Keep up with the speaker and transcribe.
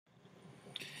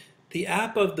The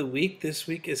app of the week this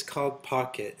week is called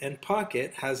Pocket, and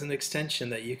Pocket has an extension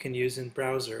that you can use in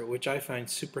browser, which I find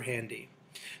super handy.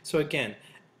 So again,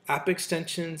 app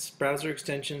extensions, browser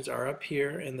extensions are up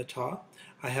here in the top.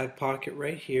 I have Pocket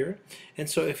right here. And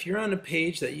so if you're on a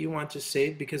page that you want to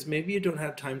save because maybe you don't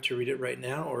have time to read it right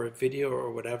now or a video or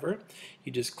whatever,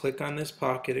 you just click on this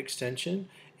Pocket extension.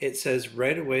 It says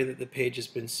right away that the page has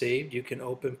been saved. You can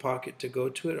open Pocket to go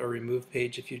to it or remove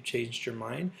page if you changed your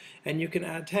mind, and you can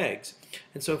add tags.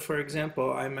 And so for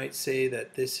example, I might say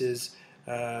that this is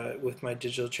with my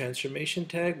digital transformation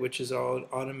tag, which is all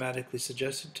automatically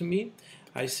suggested to me.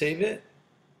 I save it,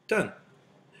 done.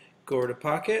 Go over to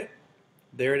Pocket,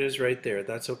 there it is right there.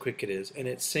 That's how quick it is. And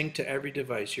it's synced to every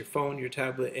device, your phone, your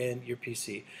tablet, and your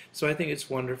PC. So I think it's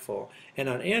wonderful. And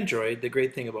on Android, the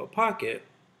great thing about Pocket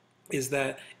is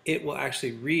that it will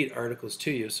actually read articles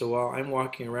to you. So while I'm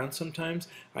walking around sometimes,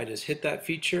 I just hit that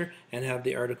feature and have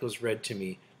the articles read to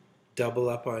me. Double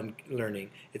up on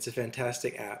learning. It's a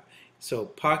fantastic app. So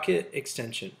Pocket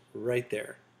extension right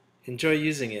there. Enjoy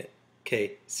using it.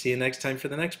 Okay, see you next time for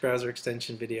the next browser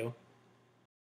extension video.